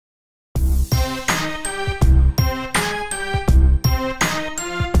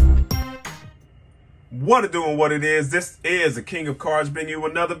What it doing, what it is. This is the King of Cards bringing you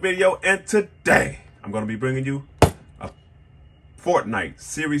another video, and today I'm going to be bringing you a Fortnite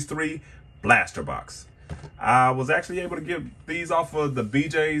Series 3 blaster box. I was actually able to get these off of the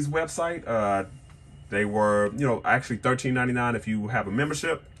BJ's website. They were, actually $13.99 if you have a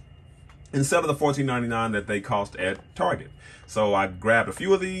membership, instead of the $14.99 that they cost at Target. So I grabbed a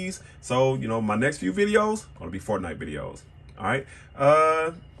few of these. So, my next few videos are going to be Fortnite videos. All right.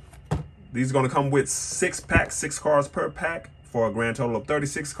 These are going to come with 6 packs, 6 cards per pack, for a grand total of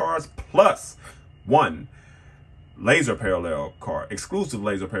 36 cards, plus 1 laser parallel card, exclusive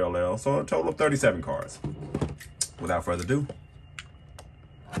laser parallel. So a total of 37 cards. Without further ado,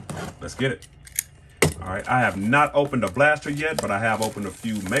 let's get it. All right, I have not opened a blaster yet, but I have opened a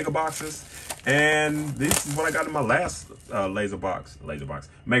few mega boxes. And this is what I got in my last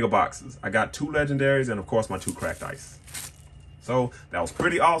mega boxes. I got 2 legendaries and of course my 2 cracked ice. So that was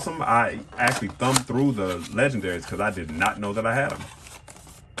pretty awesome. I actually thumbed through the legendaries because I did not know that I had them.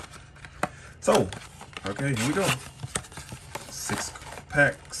 So, okay, here we go. 6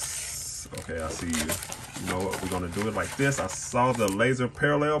 packs. Okay, I see you. You know what, we're gonna do it like this. I saw the laser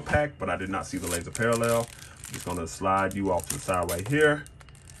parallel pack, but I did not see the laser parallel. I'm just gonna slide you off to the side right here.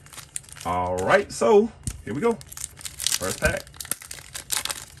 All right, so here we go. First pack.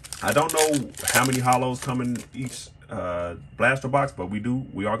 I don't know how many hollows come in each blaster box, but we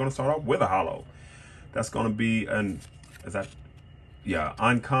are going to start off with a hollow. That's going to be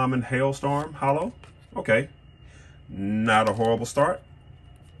uncommon hailstorm hollow. Okay, not a horrible start.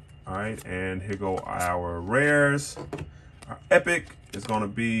 All right, and here go our rares. Our epic is going to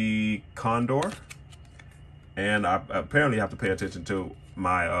be Condor, and I apparently have to pay attention to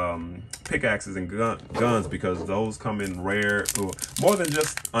my pickaxes and guns because those come in rare, more than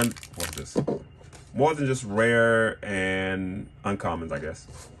just rare and uncommons, I guess.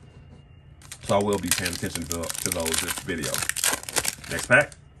 So I will be paying attention to those this video. Next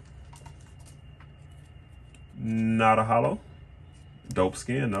pack. Not a hollow. Dope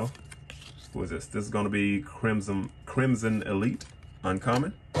skin though. Who is this? This is going to be Crimson Elite,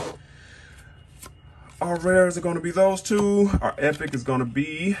 uncommon. Our rares are going to be those 2. Our epic is going to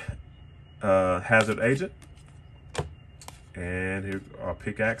be Hazard Agent. And here our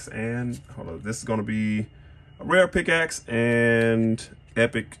pickaxe and this is going to be a rare pickaxe and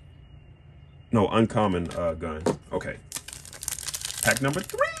uncommon gun. Okay. Pack number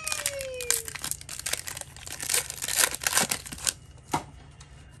 3.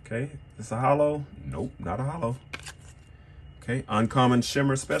 Okay, this is a hollow. Nope, not a hollow. Okay, uncommon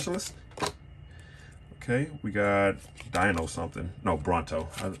shimmer specialist. Okay, we got Dino something. No, Bronto.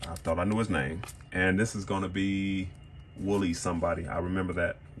 I thought I knew his name. And this is going to be Woolly somebody. I remember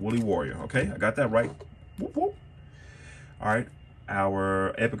that. Woolly Warrior. Okay, I got that right. Whoop, whoop. All right,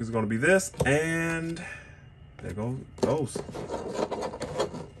 our epic is going to be this. And there goes those.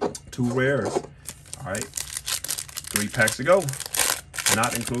 2 rares. All right, 3 packs to go.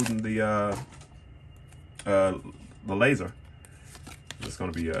 Not including the laser. It's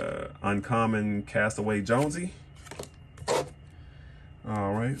going to be a uncommon Castaway Jonesy.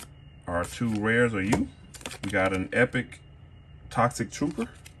 All right, our 2 rares are you. We got an epic Toxic Trooper.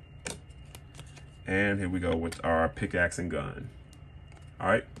 And here we go with our pickaxe and gun. All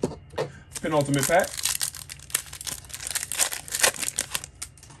right, penultimate pack.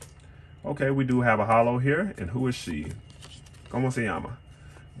 Okay, we do have a hollow here. And who is she? Como se llama?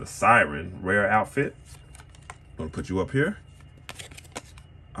 The Siren rare outfit. I'm going to put you up here.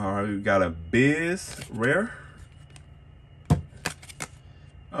 All right, we got a Biz rare.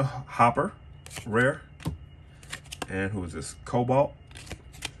 A Hopper rare. And who is this? Cobalt.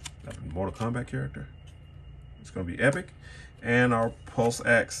 That's a Mortal Kombat character. It's going to be epic. And our Pulse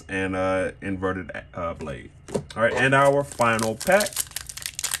Axe and inverted blade. All right, and our final pack.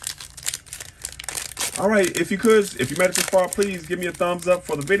 All right, if you made it this far, please give me a thumbs up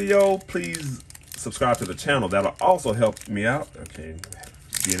for the video. Please subscribe to the channel. That'll also help me out. Okay,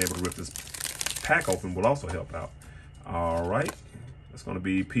 being able to rip this pack open will also help out. All right, it's going to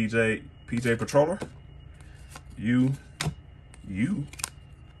be PJ Patroller. You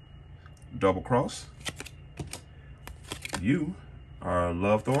Double Cross. You are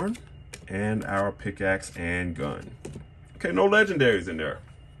Love Thorn, and our pickaxe and gun. Okay, no legendaries in there.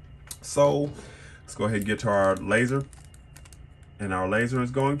 So let's go ahead and get to our laser. And our laser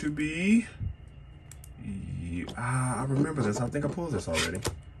is going to be, I remember this. I think I pulled this already.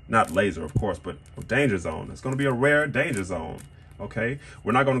 Not laser, of course, but Danger Zone. It's going to be a rare Danger Zone. Okay,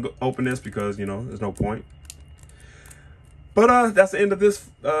 we're not going to open this because, there's no point. But that's the end of this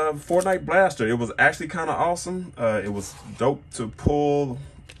Fortnite blaster. It was actually kind of awesome. It was dope to pull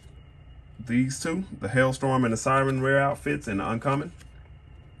these two, the Hailstorm and the Siren rare outfits and the uncommon.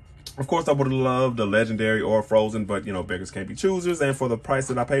 Of course, I would have loved the legendary or frozen, but you know, beggars can't be choosers. And for the price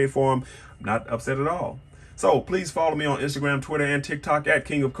that I paid for them, I'm not upset at all. So please follow me on Instagram, Twitter, and TikTok at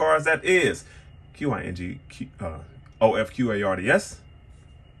King of Cards. That is KingOfQuards.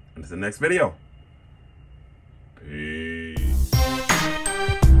 And it's the next video.